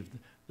receive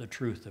the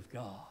truth of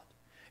God.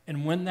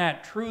 And when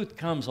that truth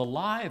comes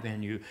alive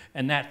in you,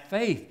 and that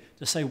faith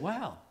to say,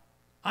 wow,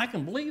 I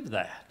can believe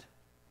that.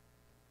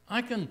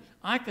 I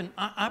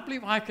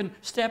believe I can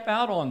step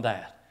out on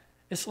that.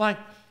 It's like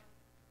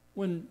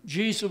when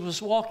Jesus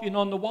was walking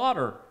on the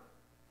water,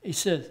 he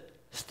said,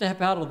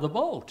 step out of the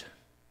boat.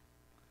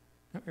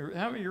 How many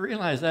of you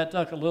realize that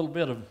took a little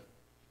bit of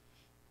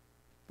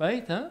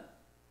faith, huh?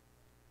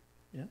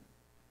 Yeah.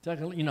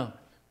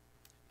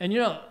 And you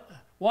know,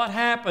 what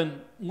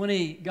happened when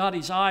he got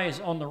his eyes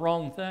on the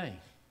wrong thing?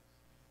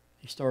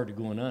 He started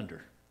going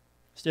under.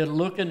 Instead of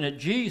looking at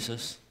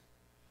Jesus,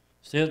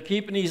 instead of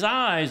keeping his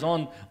eyes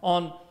on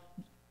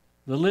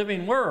the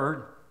living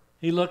Word,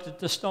 he looked at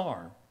the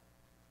storm.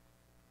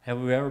 Have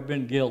we ever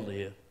been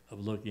guilty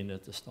of looking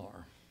at the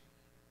storm?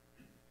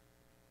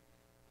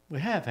 We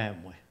have,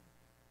 haven't we?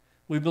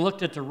 We've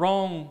looked at the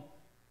wrong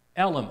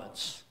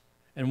elements.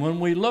 And when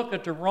we look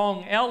at the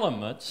wrong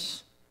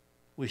elements,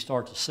 we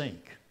start to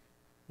sink.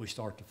 We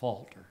start to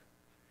falter.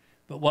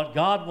 But what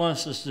God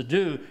wants us to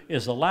do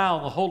is allow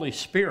the Holy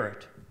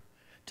Spirit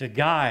to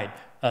guide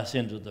us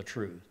into the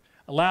truth.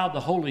 Allow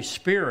the Holy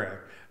Spirit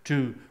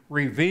to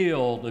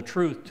reveal the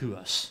truth to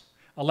us.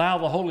 Allow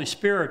the Holy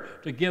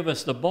Spirit to give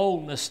us the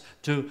boldness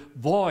to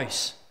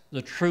voice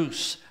the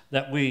truths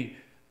that we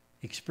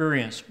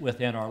experience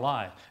within our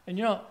life. And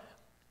you know,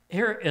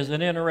 here is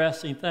an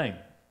interesting thing,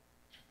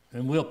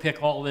 and we'll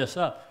pick all this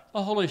up.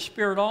 The Holy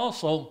Spirit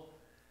also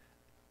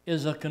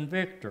is a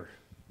convictor.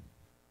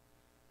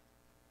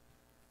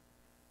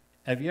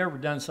 Have you ever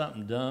done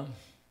something dumb?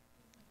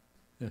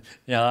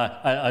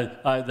 Yeah,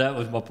 that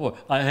was my point.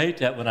 I hate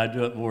that when I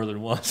do it more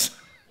than once.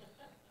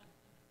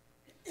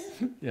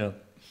 Yeah,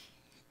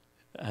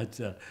 it's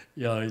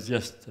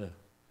just,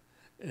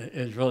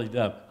 it's really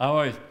dumb. I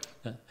always,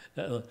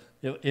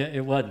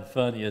 it wasn't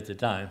funny at the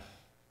time,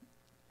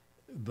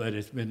 but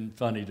it's been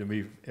funny to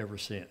me ever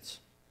since.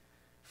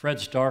 Fred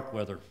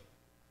Starkweather,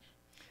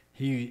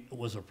 he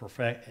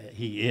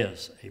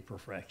is a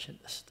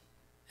perfectionist.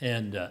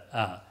 And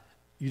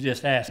you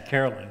just ask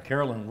Carolyn.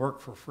 Carolyn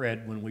worked for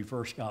Fred when we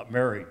first got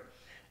married,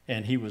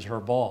 and he was her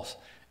boss.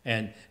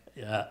 And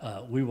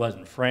we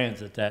wasn't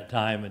friends at that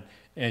time,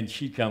 and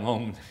she'd come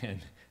home, and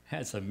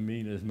that's the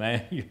meanest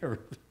man you ever,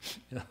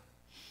 you know.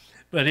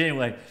 But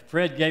anyway,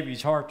 Fred gave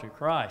his heart to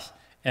Christ,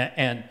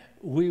 and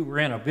we were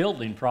in a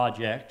building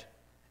project,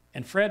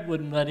 and Fred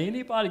wouldn't let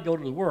anybody go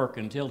to work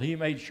until he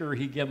made sure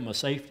he gave them a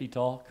safety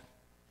talk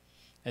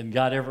and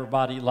got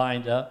everybody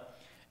lined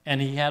up.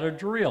 And he had a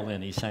drill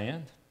in his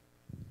hand,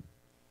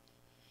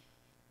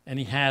 and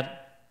he had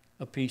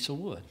a piece of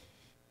wood.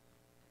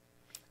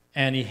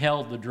 And he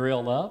held the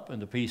drill up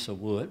and the piece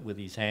of wood with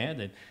his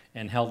hand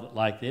and held it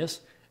like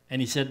this. And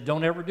he said,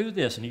 don't ever do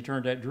this. And he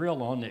turned that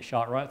drill on, and it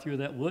shot right through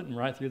that wood and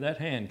right through that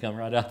hand, come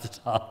right out the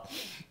top.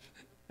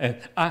 And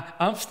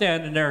I'm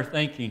standing there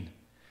thinking,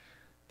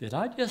 did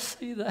I just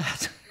see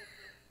that?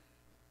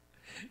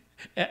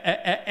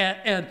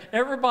 And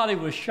everybody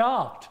was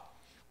shocked.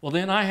 Well,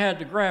 then I had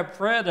to grab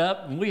Fred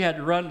up, and we had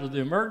to run to the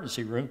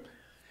emergency room.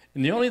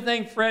 And the only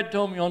thing Fred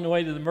told me on the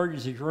way to the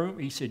emergency room,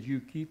 he said,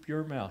 you keep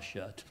your mouth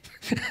shut.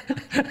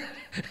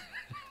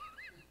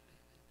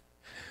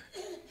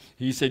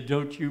 He said,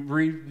 don't you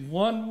breathe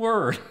one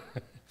word.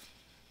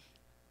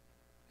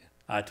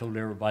 I told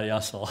everybody I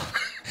saw.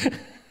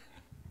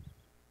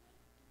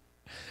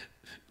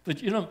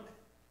 But, you know,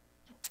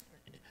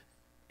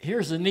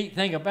 here's the neat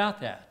thing about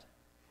that.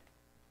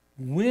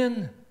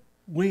 When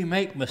we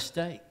make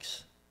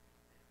mistakes,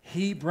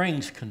 He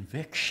brings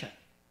conviction,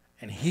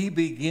 and He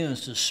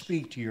begins to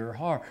speak to your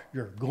heart.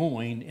 You're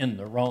going in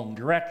the wrong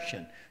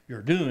direction.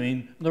 You're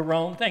doing the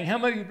wrong thing. How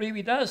many of you believe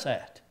He does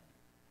that?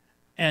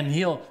 And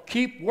He'll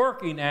keep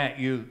working at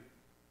you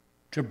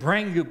to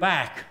bring you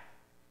back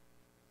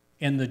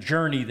in the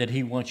journey that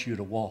He wants you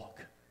to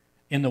walk,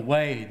 in the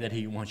way that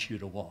He wants you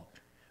to walk.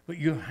 But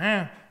you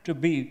have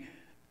to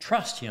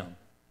trust Him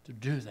to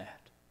do that.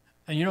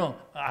 And you know,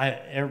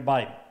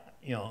 everybody,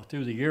 you know,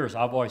 through the years,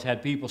 I've always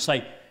had people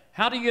say,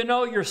 how do you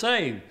know you're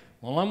saved?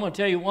 Well, I'm going to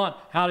tell you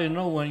what, how do you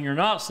know when you're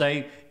not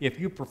saved? If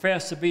you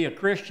profess to be a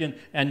Christian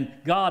and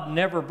God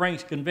never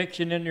brings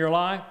conviction in your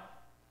life,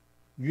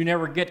 you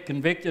never get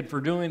convicted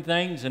for doing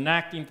things and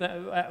acting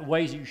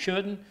ways you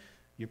shouldn't,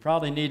 you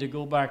probably need to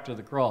go back to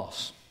the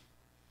cross.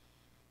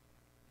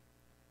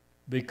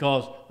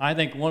 Because I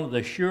think one of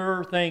the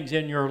sure things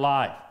in your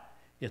life,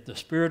 if the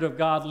Spirit of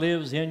God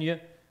lives in you,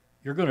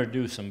 you're going to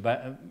do some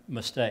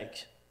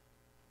mistakes.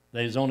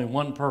 There's only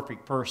one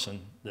perfect person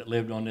that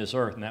lived on this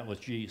earth, and that was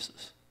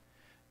Jesus.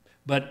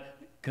 But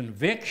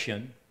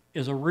conviction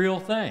is a real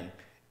thing.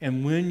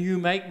 And when you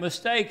make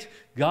mistakes,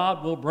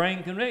 God will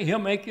bring conviction. He'll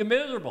make you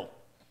miserable.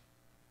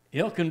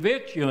 He'll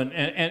convict you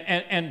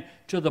and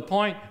to the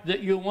point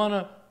that you want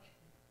to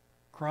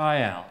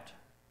cry out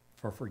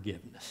for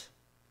forgiveness.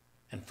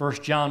 And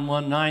 1 John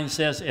 1:9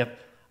 says, if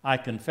I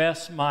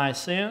confess my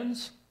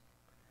sins,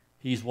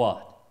 He's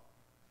what?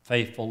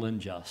 Faithful and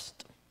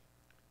just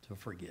to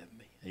forgive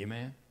me.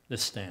 Amen?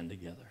 Let's stand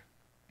together.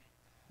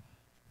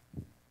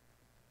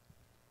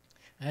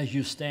 As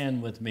you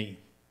stand with me,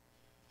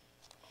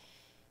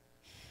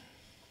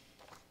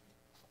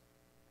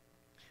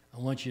 I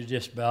want you to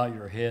just bow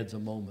your heads a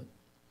moment.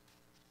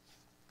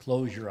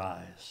 Close your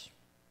eyes.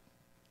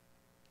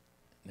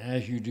 And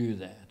as you do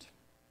that,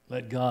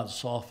 let God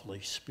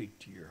softly speak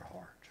to your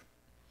heart.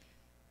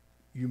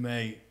 You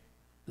may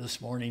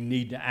this morning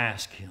need to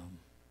ask Him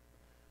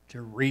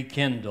to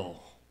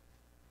rekindle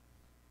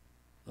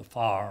the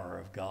fire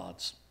of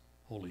God's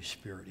Holy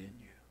Spirit in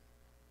you.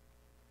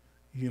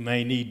 You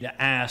may need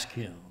to ask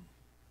Him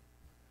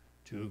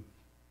to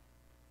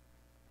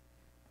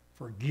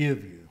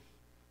forgive you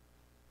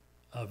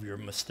of your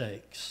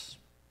mistakes.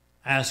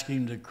 Ask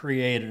Him to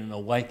create an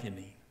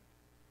awakening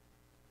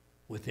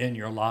within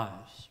your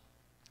lives.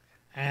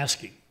 Ask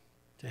Him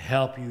to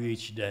help you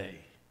each day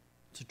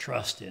to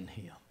trust in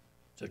Him,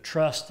 to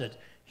trust that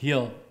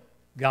He'll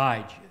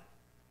guide you.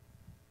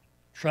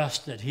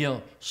 Trust that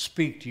He'll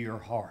speak to your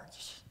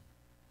hearts.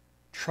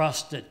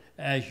 Trust that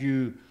as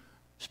you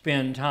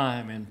spend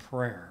time in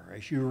prayer,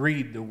 as you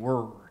read the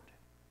Word,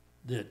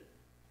 that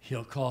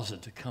He'll cause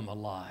it to come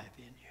alive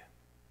in you.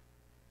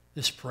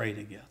 Let's pray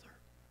together.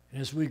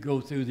 And as we go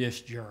through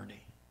this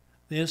journey,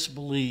 let's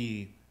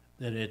believe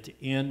that at the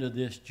end of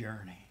this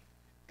journey,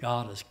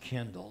 God has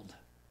kindled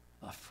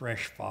a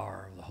fresh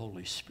fire of the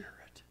Holy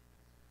Spirit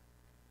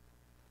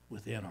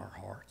within our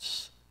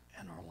hearts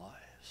and our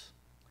lives.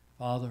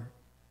 Father,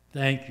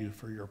 thank You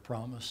for Your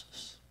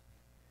promises.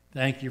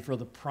 Thank You for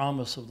the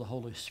promise of the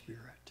Holy Spirit.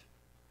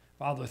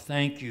 Father,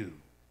 thank You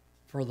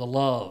for the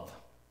love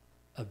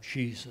of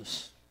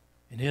Jesus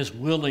and His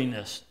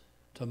willingness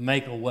to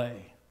make a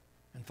way.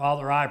 And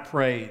Father, I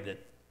pray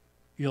that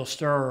You'll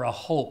stir a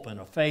hope and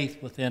a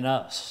faith within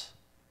us,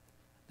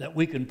 that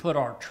we can put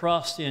our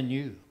trust in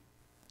You,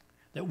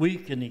 that we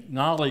can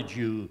acknowledge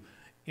You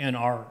in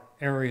our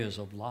areas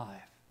of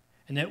life,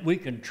 and that we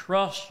can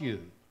trust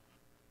You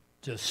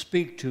to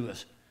speak to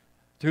us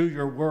through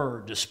Your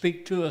Word, to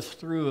speak to us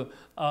through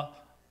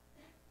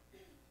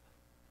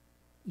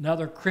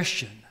another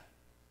Christian,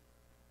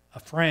 a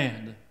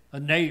friend, a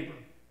neighbor.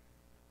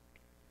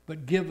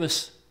 But give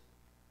us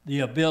the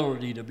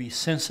ability to be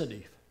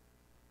sensitive,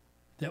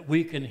 that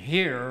we can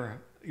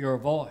hear Your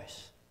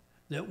voice,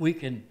 that we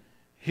can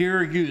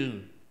hear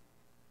You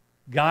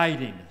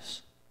guiding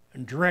us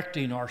and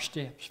directing our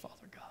steps,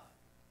 Father God.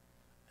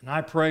 And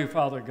I pray,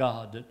 Father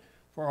God, that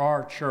for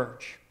our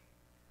church,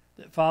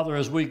 that, Father,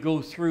 as we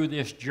go through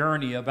this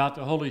journey about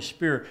the Holy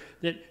Spirit,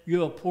 that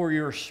You'll pour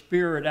Your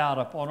Spirit out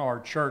upon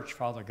our church,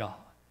 Father God,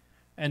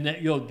 and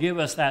that You'll give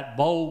us that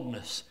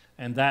boldness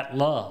and that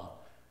love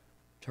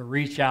to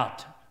reach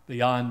out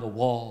beyond the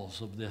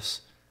walls of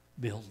this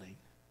building.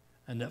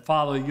 And that,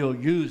 Father, You'll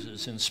use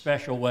us in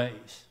special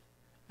ways.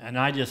 And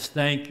I just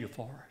thank You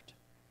for it.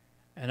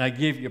 And I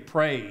give You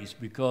praise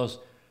because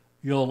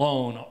You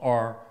alone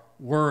are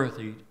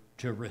worthy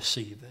to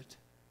receive it.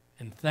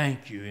 And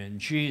thank you in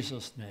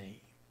Jesus'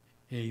 name.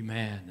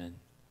 Amen. And